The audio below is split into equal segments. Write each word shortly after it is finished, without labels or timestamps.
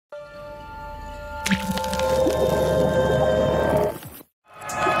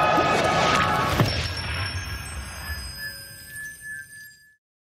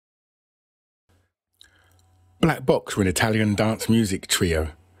Black Box were an Italian dance music trio.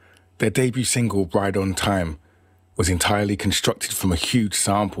 Their debut single, Ride on Time, was entirely constructed from a huge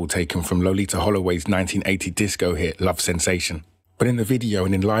sample taken from Lolita Holloway's 1980 disco hit, Love Sensation. But in the video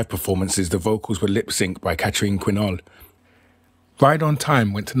and in live performances, the vocals were lip-synced by Catherine Quinol. Ride on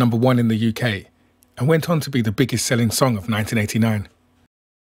Time went to #1 in the UK and went on to be the biggest selling song of 1989.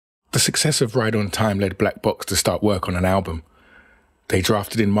 The success of Ride on Time led Black Box to start work on an album. They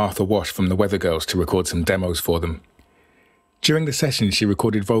drafted in Martha Wash from the Weather Girls to record some demos for them. During the session, she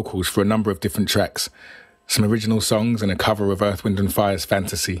recorded vocals for a number of different tracks, some original songs and a cover of Earth, Wind and Fire's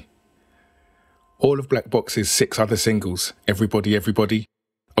Fantasy. All of Black Box's 6 other singles, Everybody Everybody,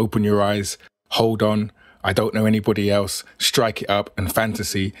 Open Your Eyes, Hold On, I Don't Know Anybody Else, Strike It Up and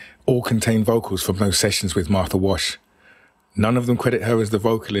Fantasy, all contain vocals from those sessions with Martha Wash. None of them credit her as the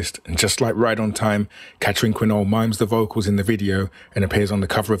vocalist, and just like Ride on Time, Catherine Quinol mimes the vocals in the video and appears on the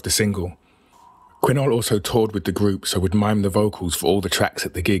cover of the single. Quinol also toured with the group, so would mime the vocals for all the tracks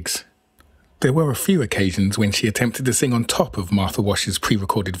at the gigs. There were a few occasions when she attempted to sing on top of Martha Wash's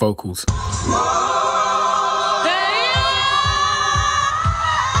pre-recorded vocals.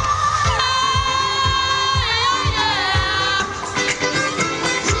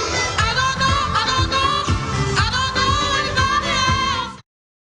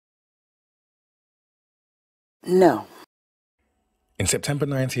 No. In September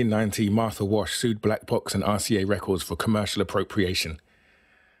 1990, Martha Wash sued Black Box and RCA Records for commercial appropriation.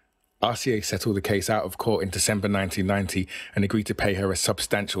 RCA settled the case out of court in December 1990 and agreed to pay her a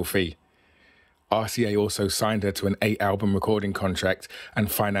substantial fee. RCA also signed her to an 8-album recording contract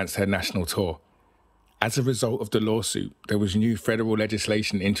and financed her national tour. As a result of the lawsuit, there was new federal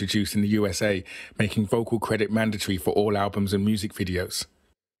legislation introduced in the USA making vocal credit mandatory for all albums and music videos.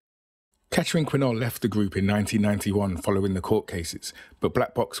 Catherine Quinol left the group in 1991 following the court cases, but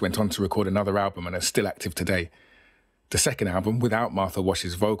Black Box went on to record another album and are still active today. The second album, without Martha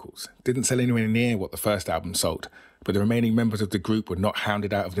Wash's vocals, didn't sell anywhere near what the first album sold, but the remaining members of the group were not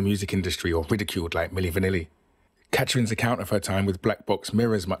hounded out of the music industry or ridiculed like Milli Vanilli. Catherine's account of her time with Black Box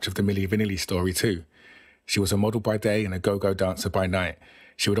mirrors much of the Milli Vanilli story too. She was a model by day and a go-go dancer by night.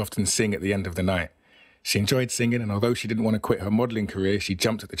 She would often sing at the end of the night. She enjoyed singing, and although she didn't want to quit her modelling career, she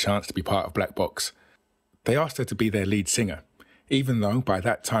jumped at the chance to be part of Black Box. They asked her to be their lead singer, even though by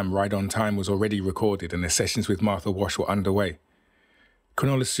that time Ride on Time was already recorded and the sessions with Martha Wash were underway.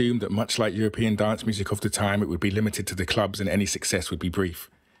 Quinol assumed that much like European dance music of the time, it would be limited to the clubs and any success would be brief.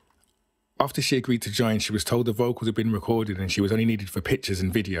 After she agreed to join, she was told the vocals had been recorded and she was only needed for pictures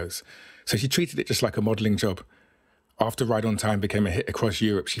and videos, so she treated it just like a modelling job. After Ride on Time became a hit across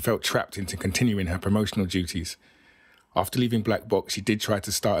Europe, she felt trapped into continuing her promotional duties. After leaving Black Box, she did try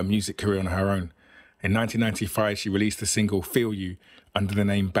to start a music career on her own. In 1995, she released the single Feel You under the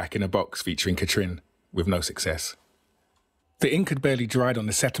name Back in a Box featuring Catherine, with no success. The ink had barely dried on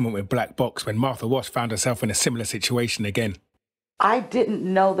the settlement with Black Box when Martha Wash found herself in a similar situation again. I didn't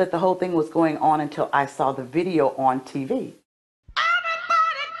know that the whole thing was going on until I saw the video on TV.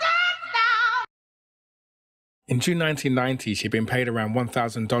 In June 1990, she'd been paid around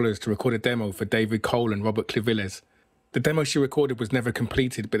 $1,000 to record a demo for David Cole and Robert Clivillés. The demo she recorded was never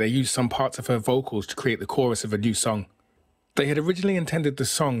completed, but they used some parts of her vocals to create the chorus of a new song. They had originally intended the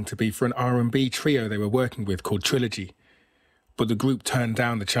song to be for an R&B trio they were working with called Trilogy, but the group turned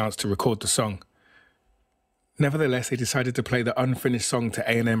down the chance to record the song. Nevertheless, they decided to play the unfinished song to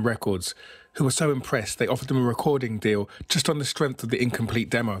A&M Records, who were so impressed they offered them a recording deal just on the strength of the incomplete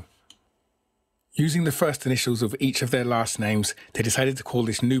demo. Using the first initials of each of their last names, they decided to call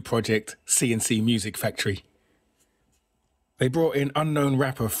this new project C+C Music Factory. They brought in unknown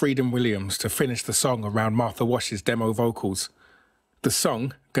rapper Freedom Williams to finish the song around Martha Wash's demo vocals. The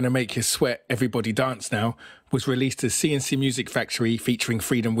song, Gonna Make You Sweat, Everybody Dance Now, was released as C+C Music Factory featuring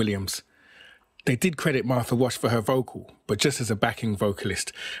Freedom Williams. They did credit Martha Wash for her vocal, but just as a backing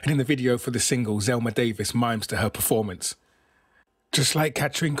vocalist, and in the video for the single, Zelma Davis mimes to her performance. Just like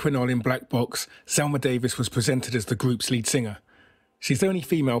Catherine Quinol in Black Box, Zelma Davis was presented as the group's lead singer. She's the only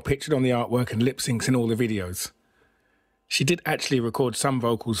female pictured on the artwork and lip syncs in all the videos. She did actually record some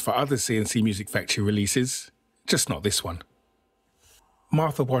vocals for other C+C Music Factory releases, just not this one.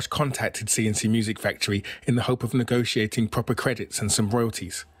 Martha Wash contacted C+C Music Factory in the hope of negotiating proper credits and some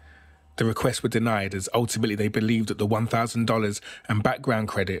royalties. The requests were denied as ultimately they believed that the $1,000 and background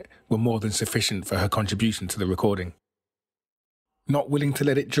credit were more than sufficient for her contribution to the recording. Not willing to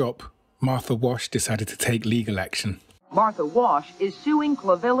let it drop, Martha Wash decided to take legal action. Martha Wash is suing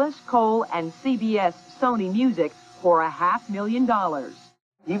Clavillis, Cole, and CBS Sony Music for $500,000.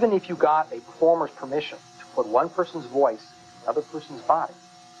 Even if you got a performer's permission to put one person's voice in another person's body,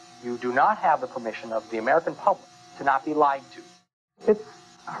 you do not have the permission of the American public to not be lied to. It's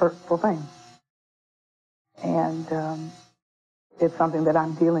a hurtful thing. And it's something that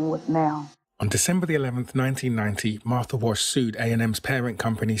I'm dealing with now. On December the 11th, 1990, Martha Wash sued A&M's parent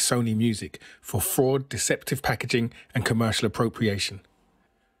company Sony Music for fraud, deceptive packaging and commercial appropriation.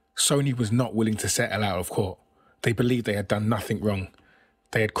 Sony was not willing to settle out of court. They believed they had done nothing wrong.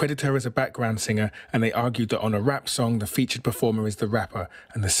 They had credited her as a background singer, and they argued that on a rap song, the featured performer is the rapper,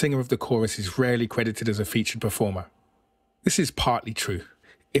 and the singer of the chorus is rarely credited as a featured performer. This is partly true.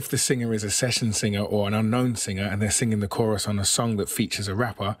 If the singer is a session singer or an unknown singer and they're singing the chorus on a song that features a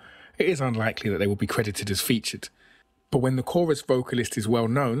rapper, it is unlikely that they will be credited as featured. But when the chorus vocalist is well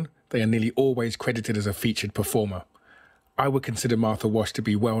known, they are nearly always credited as a featured performer. I would consider Martha Wash to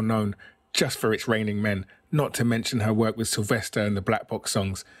be well known just for It's Raining Men, not to mention her work with Sylvester and the Black Box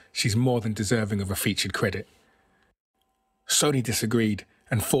songs. She's more than deserving of a featured credit. Sony disagreed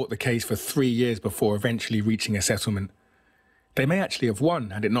and fought the case for 3 years before eventually reaching a settlement. They may actually have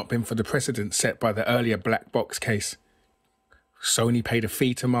won had it not been for the precedent set by the earlier Black Box case. Sony paid a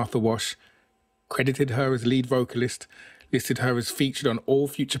fee to Martha Wash, credited her as lead vocalist, listed her as featured on all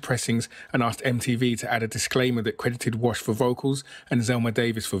future pressings, and asked MTV to add a disclaimer that credited Wash for vocals and Zelma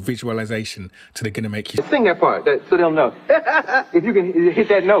Davis for visualization to They're Gonna Make You... Sing that part, so they'll know. If you can hit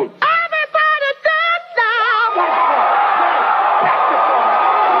that note.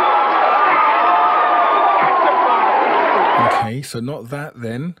 Okay, so not that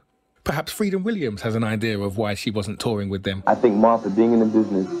then. Perhaps Freedom Williams has an idea of why she wasn't touring with them. I think Martha, being in the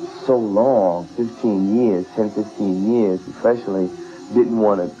business so long, 15 years, 10, 15 years especially, didn't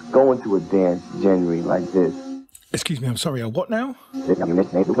want to go into a dance genre like this. Excuse me, I'm sorry, a what now?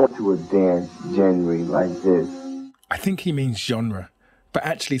 Go into a dance genre like this. I think he means genre. But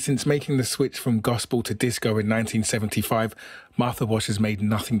actually, since making the switch from gospel to disco in 1975, Martha Wash has made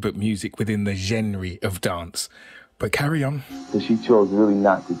nothing but music within the genre of dance. But carry on. So she chose really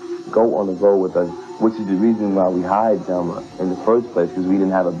not to go on the road with us, which is the reason why we hired Zelma in the first place, because we didn't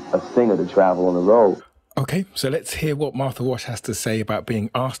have a singer to travel on the road. Okay, so let's hear what Martha Wash has to say about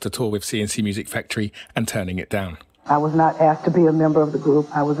being asked to tour with C+C Music Factory and turning it down. I was not asked to be a member of the group.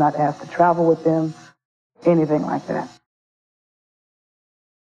 I was not asked to travel with them, anything like that.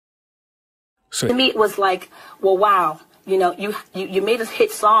 So to me, it was like, well, wow, you know, you made a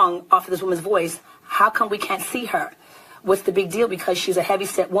hit song off of this woman's voice. How come we can't see her? What's the big deal? Because she's a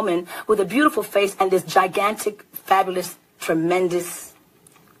heavy-set woman with a beautiful face and this gigantic, fabulous, tremendous,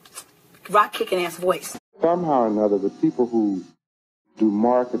 rock-kicking-ass voice. Somehow or another, the people who do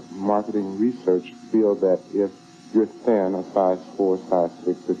marketing research feel that if you're thin, a size 4, size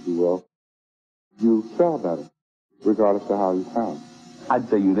 6, if you will, you sell better, regardless of how you sound. I'd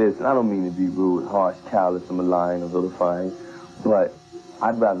tell you this, and I don't mean to be rude, harsh, callous, or malign, or vilifying, but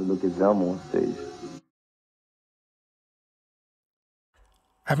I'd rather look at Zelma on stage.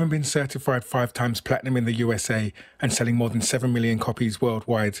 having been certified 5 times platinum in the USA and selling more than 7 million copies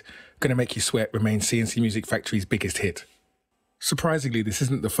worldwide, Gonna Make You Sweat remains C+C Music Factory's biggest hit. Surprisingly, this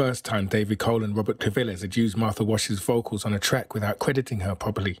isn't the first time David Cole and Robert Clavillis had used Martha Wash's vocals on a track without crediting her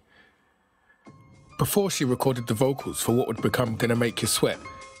properly. Before she recorded the vocals for what would become Gonna Make You Sweat,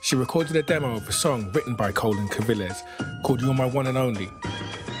 she recorded a demo of a song written by Cole and Clavillis called You're My One and Only.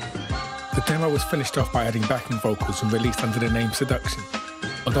 The demo was finished off by adding backing vocals and released under the name Seduction,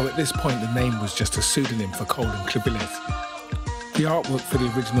 although at this point the name was just a pseudonym for Cole and Clavillis. The artwork for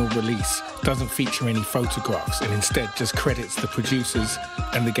the original release doesn't feature any photographs and instead just credits the producers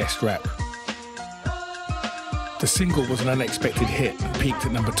and the guest rap. The single was an unexpected hit and peaked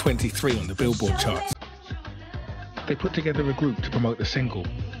at number 23 on the Billboard charts. They put together a group to promote the single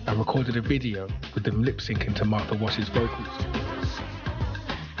and recorded a video with them lip-syncing to Martha Wash's vocals.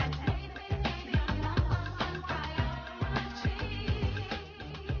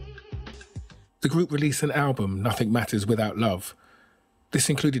 The group released an album, Nothing Matters Without Love. This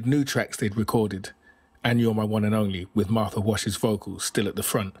included new tracks they'd recorded, and You're My One and Only, with Martha Wash's vocals still at the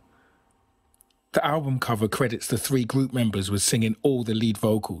front. The album cover credits the 3 group members with singing all the lead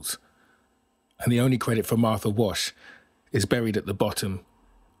vocals, and the only credit for Martha Wash is buried at the bottom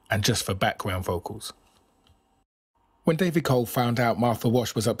and just for background vocals. When David Cole found out Martha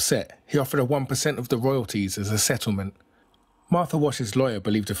Wash was upset, he offered her 1% of the royalties as a settlement. Martha Wash's lawyer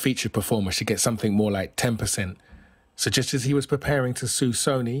believed a featured performer should get something more like 10%, so just as he was preparing to sue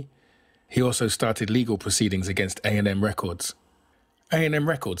Sony, he also started legal proceedings against A&M Records. A&M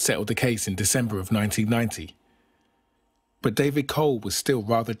Records settled the case in December of 1990. But David Cole was still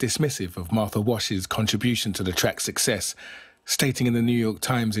rather dismissive of Martha Wash's contribution to the track's success, stating in the New York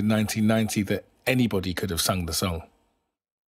Times in 1990 that anybody could have sung the song.